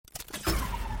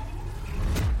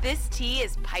This tea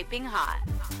is piping hot.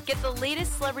 Get the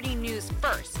latest celebrity news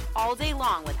first all day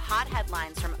long with hot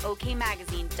headlines from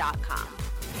okmagazine.com.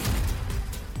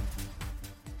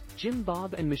 Jim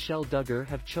Bob and Michelle Duggar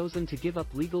have chosen to give up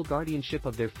legal guardianship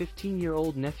of their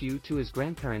 15-year-old nephew to his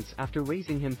grandparents after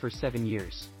raising him for 7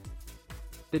 years.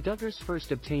 The Duggars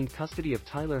first obtained custody of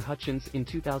Tyler Hutchins in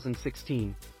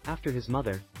 2016, after his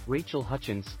mother, Rachel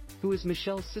Hutchins, who is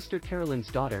Michelle's sister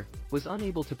Carolyn's daughter, was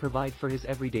unable to provide for his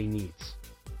everyday needs.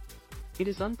 It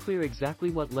is unclear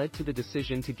exactly what led to the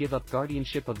decision to give up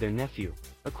guardianship of their nephew,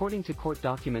 according to court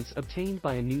documents obtained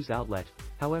by a news outlet.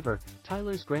 However,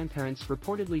 Tyler's grandparents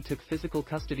reportedly took physical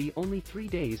custody only 3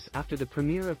 days after the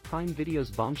premiere of Prime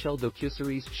Video's bombshell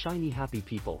docuseries Shiny Happy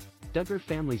People, Duggar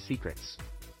Family Secrets.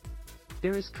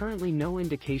 There is currently no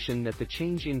indication that the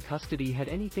change in custody had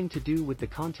anything to do with the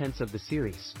contents of the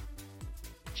series.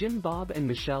 Jim Bob and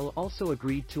Michelle also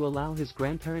agreed to allow his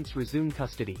grandparents resume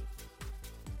custody.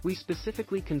 "We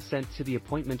specifically consent to the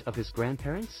appointment of his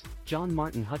grandparents, John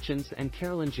Martin Hutchins and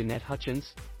Carolyn Jeanette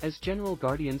Hutchins, as general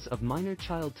guardians of minor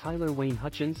child Tyler Wayne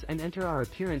Hutchins and enter our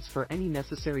appearance for any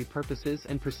necessary purposes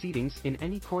and proceedings in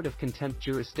any court of contempt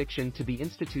jurisdiction to be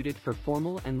instituted for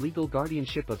formal and legal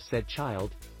guardianship of said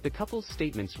child," the couple's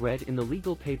statements read in the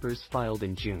legal papers filed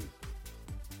in June.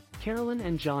 Carolyn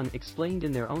and John explained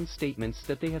in their own statements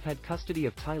that they have had custody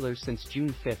of Tyler since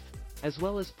June 5, as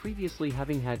well as previously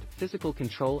having had physical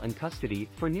control and custody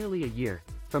for nearly a year,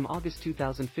 from August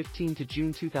 2015 to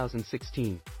June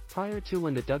 2016, prior to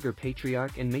when the Duggar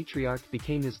patriarch and matriarch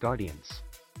became his guardians.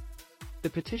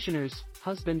 The petitioners,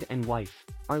 husband and wife,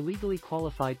 are legally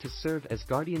qualified to serve as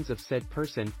guardians of said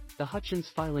person, the Hutchins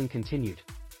filing continued.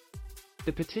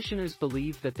 The petitioners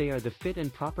believe that they are the fit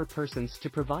and proper persons to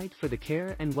provide for the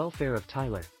care and welfare of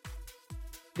Tyler.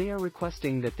 They are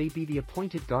requesting that they be the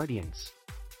appointed guardians.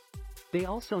 They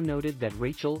also noted that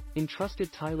Rachel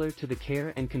entrusted Tyler to the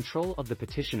care and control of the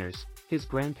petitioners, his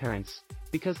grandparents,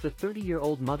 because the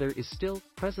 30-year-old mother is still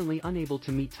presently unable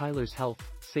to meet Tyler's health,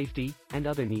 safety, and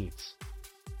other needs.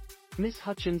 Ms.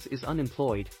 Hutchins is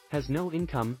unemployed, has no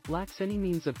income, lacks any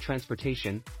means of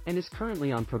transportation, and is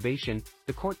currently on probation,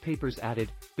 the court papers added,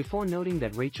 before noting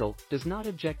that Rachel does not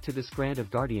object to this grant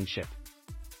of guardianship.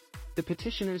 The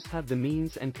petitioners have the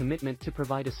means and commitment to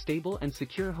provide a stable and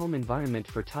secure home environment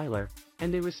for Tyler,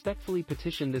 and they respectfully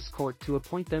petition this court to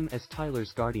appoint them as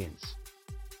Tyler's guardians.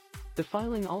 The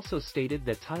filing also stated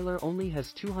that Tyler only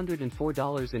has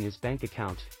 $204 in his bank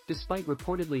account, despite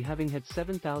reportedly having had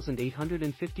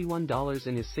 $7,851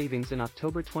 in his savings in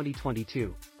October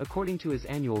 2022, according to his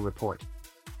annual report.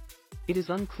 It is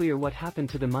unclear what happened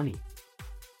to the money.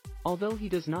 Although he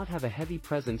does not have a heavy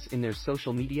presence in their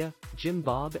social media, Jim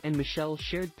Bob and Michelle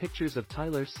shared pictures of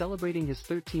Tyler celebrating his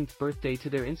 13th birthday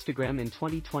to their Instagram in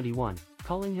 2021,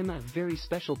 calling him a very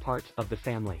special part of the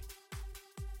family.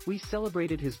 "We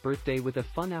celebrated his birthday with a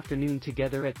fun afternoon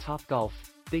together at Topgolf,"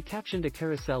 they captioned a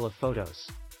carousel of photos.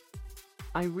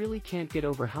 "I really can't get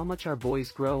over how much our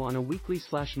boys grow on a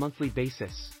weekly/monthly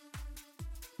basis.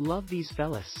 Love these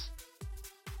fellas."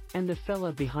 And the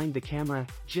fella behind the camera,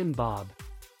 Jim Bob.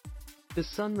 The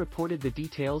Sun reported the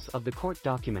details of the court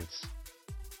documents.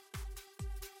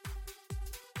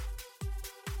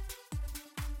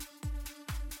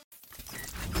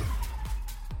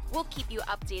 We'll keep you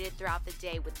updated throughout the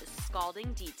day with the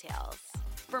scalding details.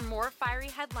 For more fiery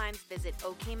headlines, visit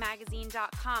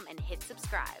okmagazine.com and hit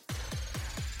subscribe.